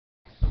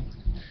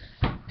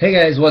Hey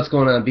guys, what's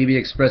going on? BB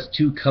Express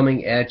 2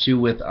 coming at you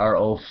with our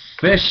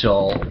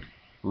official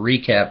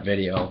recap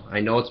video. I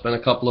know it's been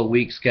a couple of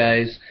weeks,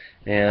 guys,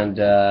 and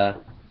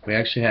we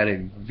actually had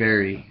a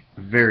very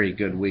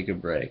good week of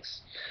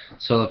breaks.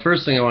 So the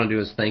first thing I want to do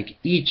is thank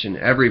each and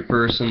every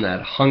person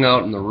that hung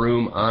out in the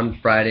room on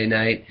Friday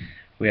night.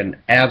 We had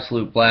an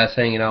absolute blast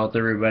hanging out with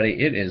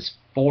everybody. It is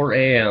 4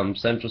 a.m.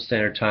 Central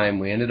Standard Time.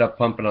 We ended up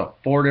pumping out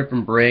 4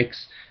 different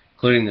breaks,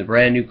 including the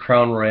brand new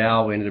Crown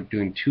Royale. We ended up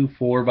doing 2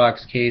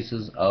 4-box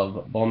cases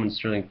of Bowman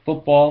Sterling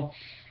football.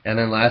 And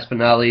then last but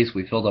not least,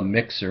 we filled a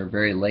mixer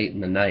very late in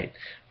the night.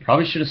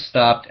 Probably should have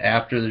stopped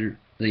after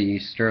the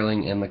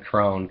Sterling and the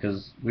Crown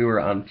because we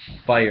were on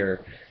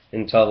fire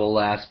until the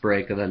last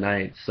break of the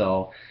night.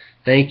 So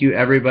thank you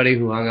everybody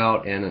who hung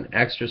out, and an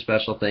extra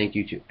special thank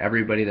you to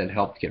everybody that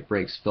helped get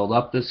breaks filled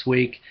up this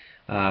week.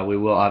 We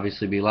will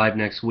obviously be live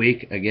next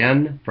week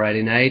again,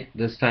 Friday night.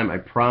 This time I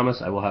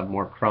promise I will have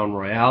more Crown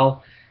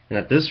Royale. And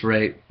at this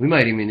rate, we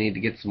might even need to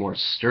get some more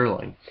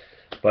Sterling.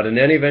 But in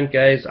any event,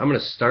 guys, I'm going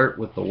to start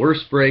with the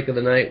worst break of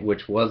the night,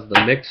 which was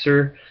the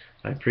mixer.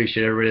 I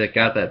appreciate everybody that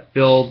got that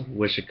filled.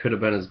 Wish it could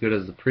have been as good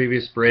as the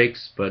previous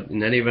breaks. But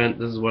in any event,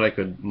 this is what I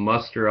could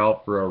muster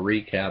out for a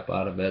recap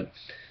out of it.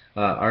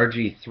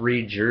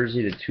 RG3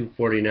 jersey to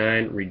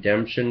 249,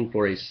 redemption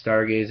for a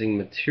Stargazing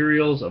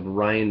Materials of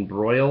Ryan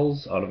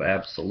Broyles out of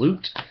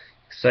Absolute.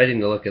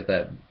 Exciting to look at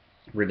that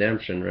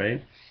redemption,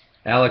 right?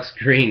 Alex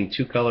Green,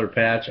 2-color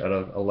patch out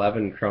of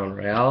 11 Crown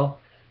Royale.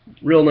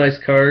 Real nice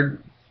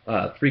card.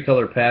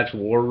 3-color patch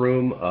War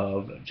Room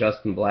of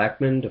Justin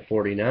Blackman to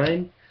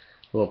 49.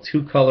 A little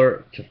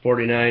 2-color to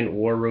 49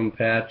 War Room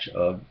patch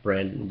of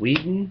Brandon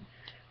Wheaton.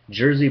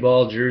 Jersey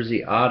Ball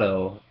Jersey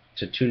Auto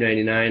to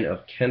 299 of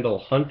Kendall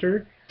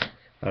Hunter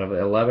out of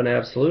 11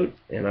 Absolute.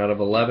 And out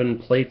of 11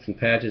 plates and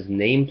patches,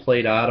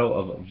 nameplate auto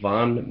of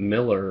Von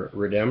Miller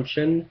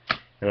redemption.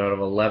 And out of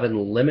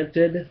 11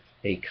 limited,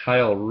 a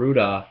Kyle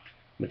Rudolph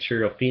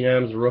Material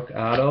Phenoms Rook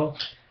Auto.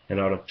 And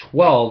out of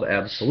 12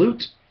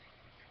 Absolute,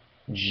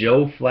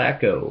 Joe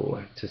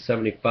Flacco to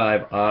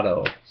 75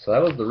 Auto. So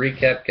that was the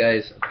recap,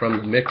 guys, from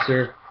the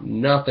mixer.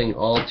 Nothing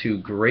all too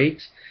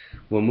great.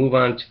 We'll move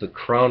on to the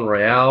Crown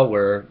Royale,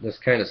 where this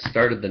kind of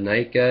started the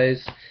night,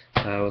 guys,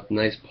 with a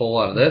nice pull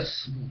out of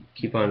this.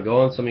 Keep on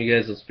going. Some of you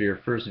guys, this will be your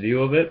first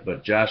view of it,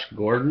 but Josh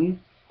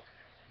Gordon,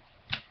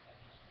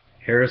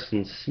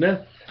 Harrison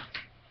Smith,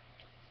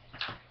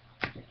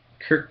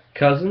 Kirk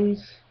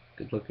Cousins,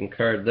 good looking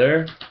card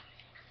there.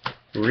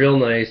 Real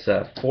nice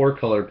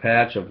 4-color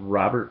patch of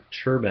Robert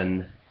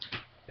Turbin,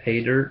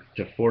 pay dirt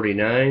to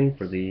 49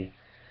 for the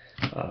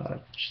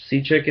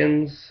Sea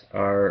Chickens.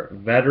 Our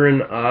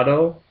veteran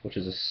auto, which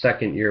is a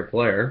second-year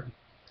player.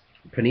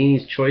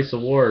 Panini's Choice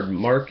Award,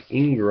 Mark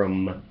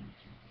Ingram.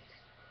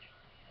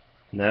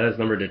 And that is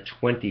numbered to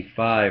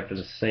 25 for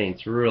the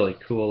Saints. Really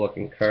cool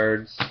looking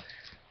cards.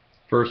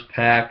 First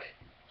pack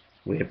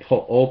we had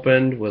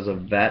opened was a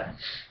vet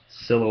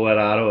silhouette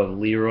auto of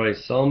Leroy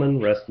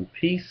Selman, rest in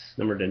peace,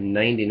 numbered to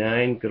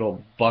 99. Good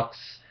old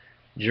Bucks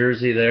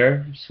jersey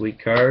there,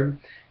 sweet card.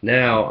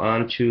 Now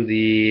on to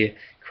the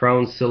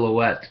Crown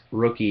Silhouette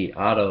rookie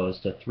autos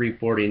to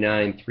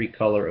 349,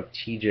 3-color of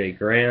TJ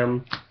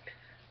Graham.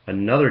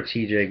 Another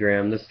TJ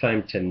Graham, this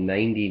time to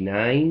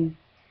 99.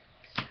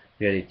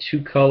 We had a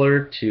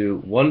 2-color to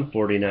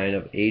 149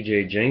 of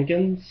AJ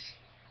Jenkins.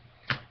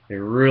 A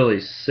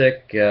really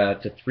sick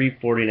to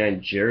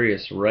 349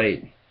 Jarius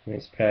Wright.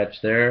 Nice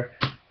patch there.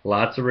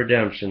 Lots of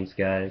redemptions,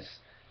 guys.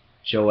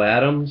 Joe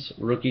Adams,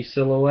 rookie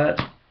silhouette.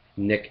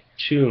 Nick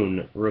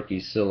Toon, rookie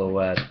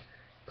silhouette.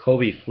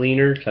 Kobe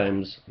Fleener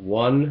times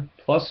 1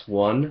 plus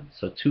 1,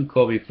 so 2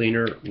 Kobe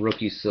Fleener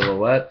rookie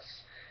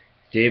silhouettes.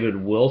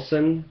 David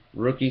Wilson,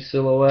 rookie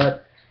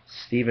silhouette.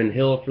 Stephen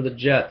Hill for the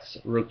Jets,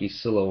 rookie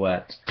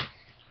silhouette.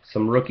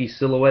 Some rookie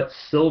silhouette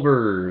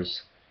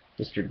silvers.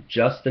 Mr.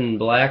 Justin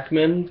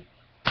Blackman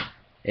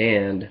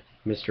and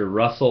Mr.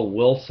 Russell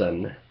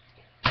Wilson.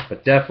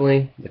 But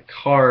definitely the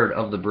card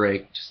of the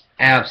break, just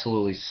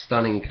absolutely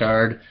stunning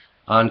card.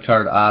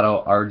 On-card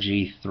auto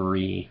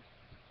RG3.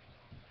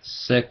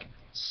 Sick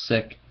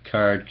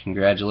card.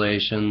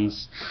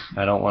 Congratulations.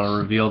 I don't want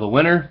to reveal the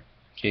winner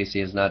in case he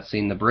has not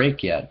seen the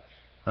break yet.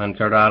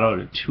 On-card auto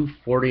to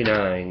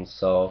 249.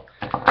 So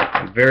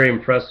I'm very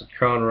impressed with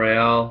Crown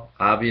Royale.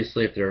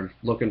 Obviously, if they're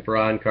looking for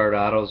on-card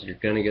autos, you're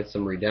going to get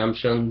some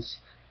redemptions.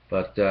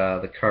 But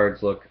the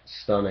cards look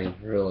stunning,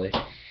 really.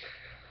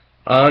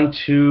 On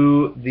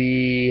to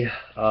the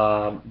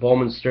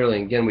Bowman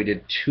Sterling. Again, we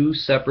did 2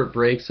 separate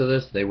breaks of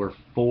this. They were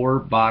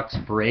 4-box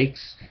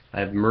breaks.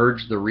 I've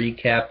merged the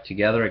recap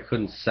together. I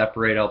couldn't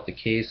separate out the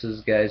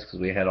cases, guys, because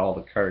we had all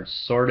the cards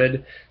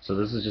sorted. So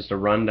this is just a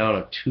rundown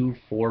of 2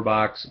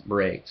 4-box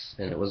breaks,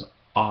 and it was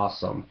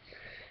awesome.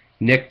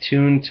 Nick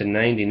Toon to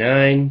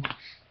 99.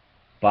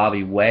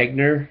 Bobby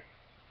Wagner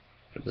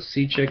for the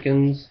Sea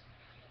Chickens.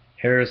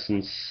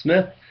 Harrison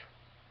Smith.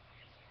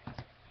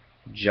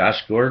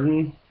 Josh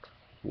Gordon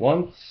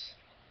once,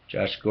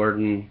 Josh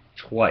Gordon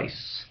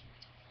twice,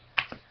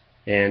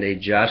 and a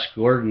Josh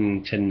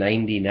Gordon to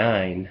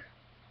 99.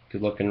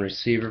 Good looking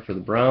receiver for the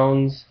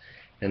Browns.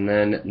 And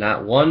then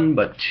not one,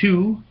 but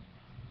two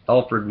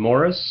Alfred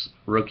Morris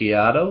rookie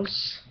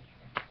autos.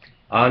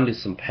 On to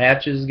some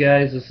patches,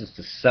 guys. This is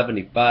to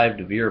 75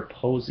 DeVere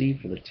Posey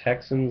for the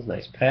Texans.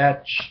 Nice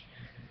patch.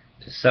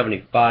 To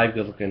 75,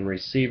 good-looking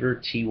receiver,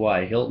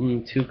 T.Y.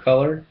 Hilton,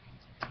 2-color.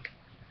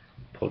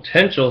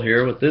 Potential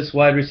here with this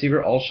wide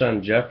receiver,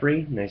 Alshon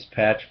Jeffrey. Nice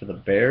patch for the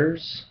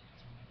Bears.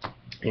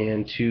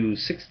 And to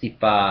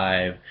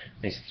 65,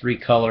 nice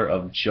 3-color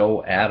of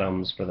Joe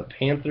Adams for the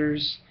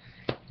Panthers.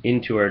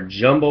 Into our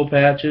jumbo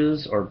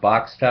patches or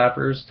box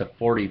toppers to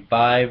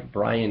 45,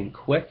 Brian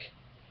Quick.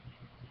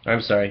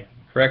 I'm sorry,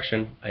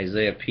 correction,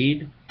 Isaiah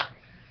Peed.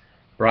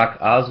 Brock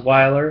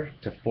Osweiler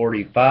to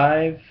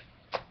 45.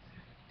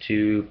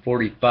 To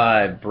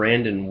 45,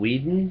 Brandon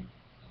Whedon.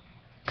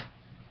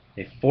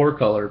 A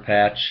 4-color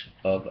patch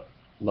of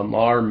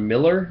Lamar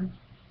Miller.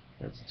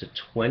 That's to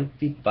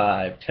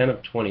 25, 10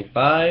 of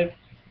 25.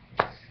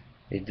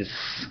 A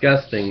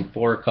disgusting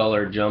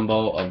 4-color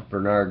jumbo of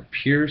Bernard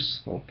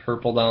Pierce. A little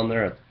purple down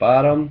there at the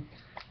bottom.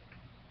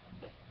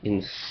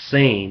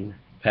 Insane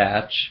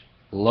patch.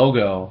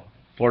 Logo,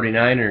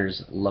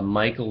 49ers,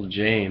 LaMichael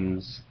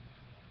James.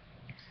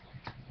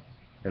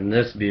 And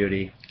this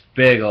beauty,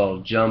 big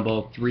old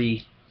jumbo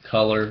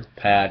 3-color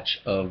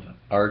patch of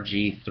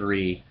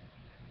RG3.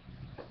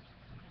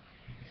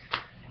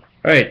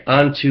 Alright,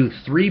 on to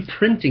 3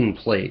 printing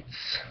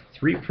plates.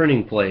 3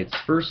 printing plates.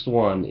 First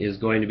one is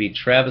going to be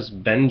Travis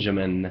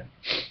Benjamin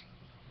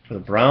for the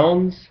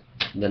Browns.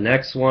 The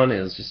next one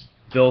is just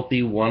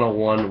filthy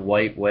 101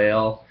 white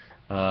whale.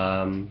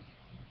 Mr.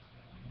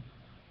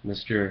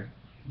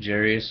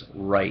 Jarius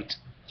Wright.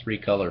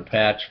 3-color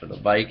patch for the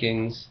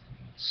Vikings.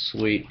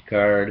 Sweet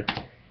card.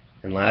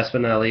 And last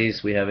but not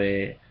least, we have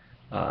a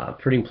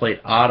printing plate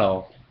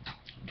auto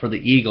for the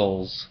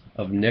Eagles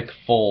of Nick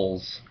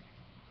Foles.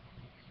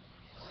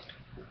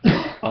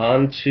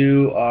 On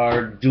to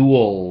our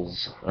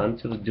duels. On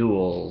to the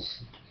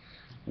duels.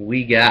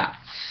 We got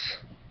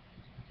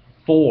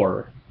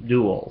 4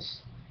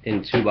 duels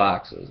in 2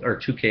 boxes, or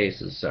 2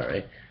 cases,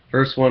 sorry.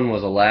 First one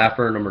was a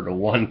laugher, number to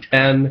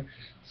 110.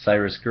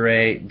 Cyrus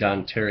Gray,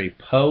 Dontari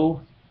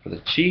Poe for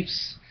the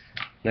Chiefs.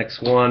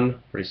 Next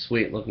one, pretty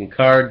sweet looking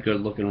card,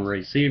 good looking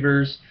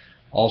receivers.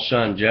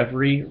 Alshon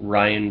Jeffrey,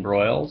 Ryan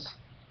Broyles.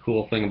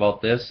 Cool thing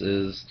about this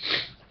is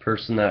the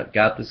person that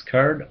got this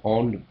card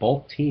owned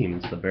both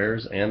teams, the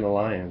Bears and the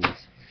Lions.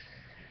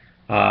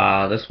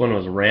 This one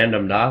was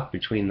randomed off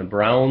between the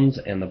Browns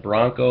and the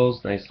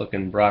Broncos. Nice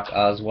looking Brock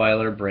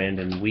Osweiler,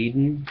 Brandon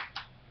Whedon,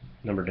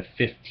 number to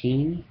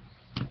 15.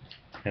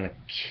 And a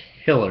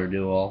killer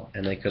duel,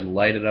 and they could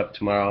light it up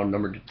tomorrow,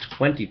 number to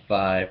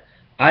 25.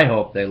 I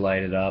hope they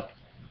light it up.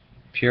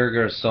 Pierre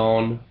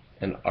Garçon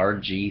and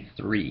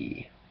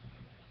RG3.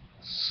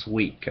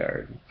 Sweet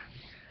card.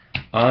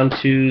 On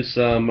to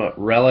some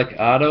relic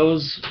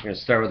autos. We're going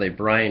to start with a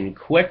Brian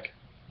Quick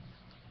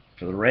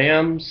for the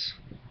Rams.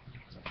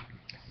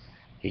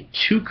 A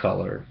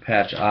 2-color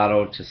patch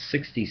auto to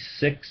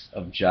 66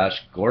 of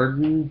Josh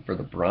Gordon for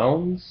the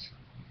Browns.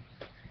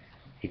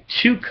 A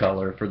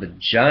 2-color for the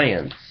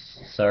Giants.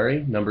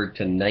 Sorry, numbered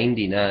to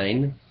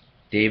 99.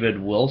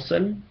 David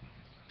Wilson.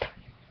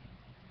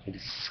 A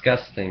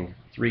disgusting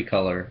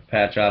 3-color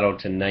patch auto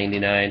to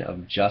 99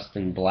 of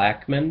Justin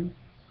Blackman.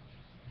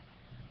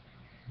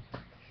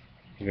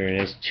 A very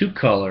nice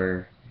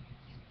 2-color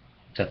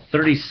to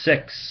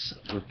 36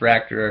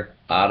 refractor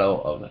auto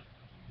of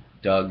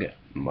Doug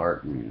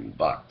Martin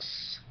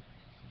Bucks.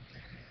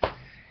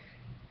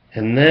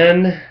 And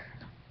then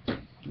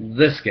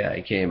this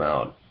guy came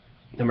out.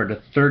 Number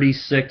to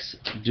 36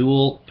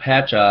 dual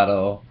patch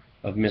auto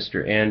of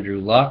Mr. Andrew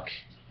Luck.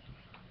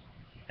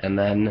 And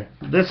then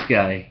this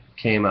guy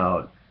came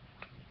out.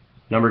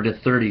 Number to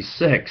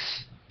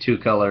 36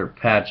 2-color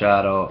patch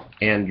auto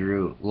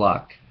Andrew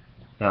Luck.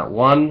 Not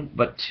one,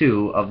 but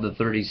 2 of the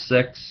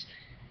 36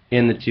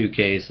 in the 2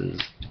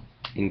 cases.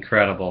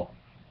 Incredible.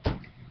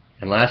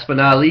 And last but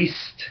not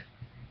least,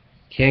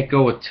 can't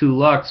go with 2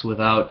 Lucks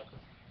without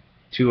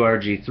 2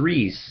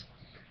 RG3s.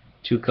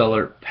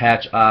 2-color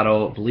patch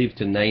auto, I believe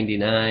to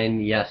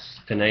 99. Yes,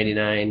 to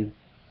 99.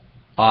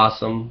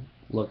 Awesome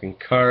looking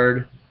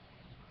card.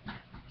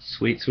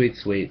 Sweet, sweet,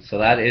 sweet. So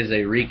that is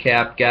a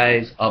recap,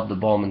 guys, of the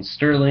Bowman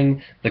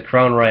Sterling, the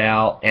Crown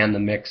Royale, and the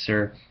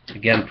Mixer.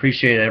 Again,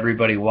 appreciate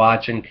everybody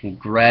watching.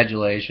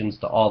 Congratulations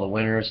to all the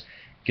winners.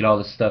 Get all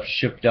this stuff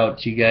shipped out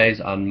to you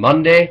guys on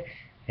Monday,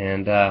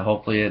 and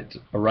hopefully it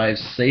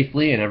arrives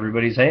safely in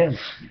everybody's hands.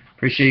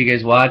 Appreciate you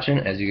guys watching.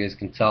 As you guys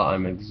can tell,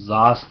 I'm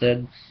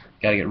exhausted.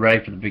 Got to get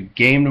ready for the big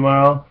game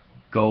tomorrow.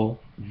 Go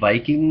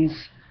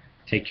Vikings.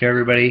 Take care,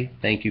 everybody.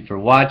 Thank you for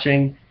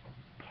watching.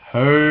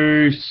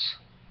 Peace.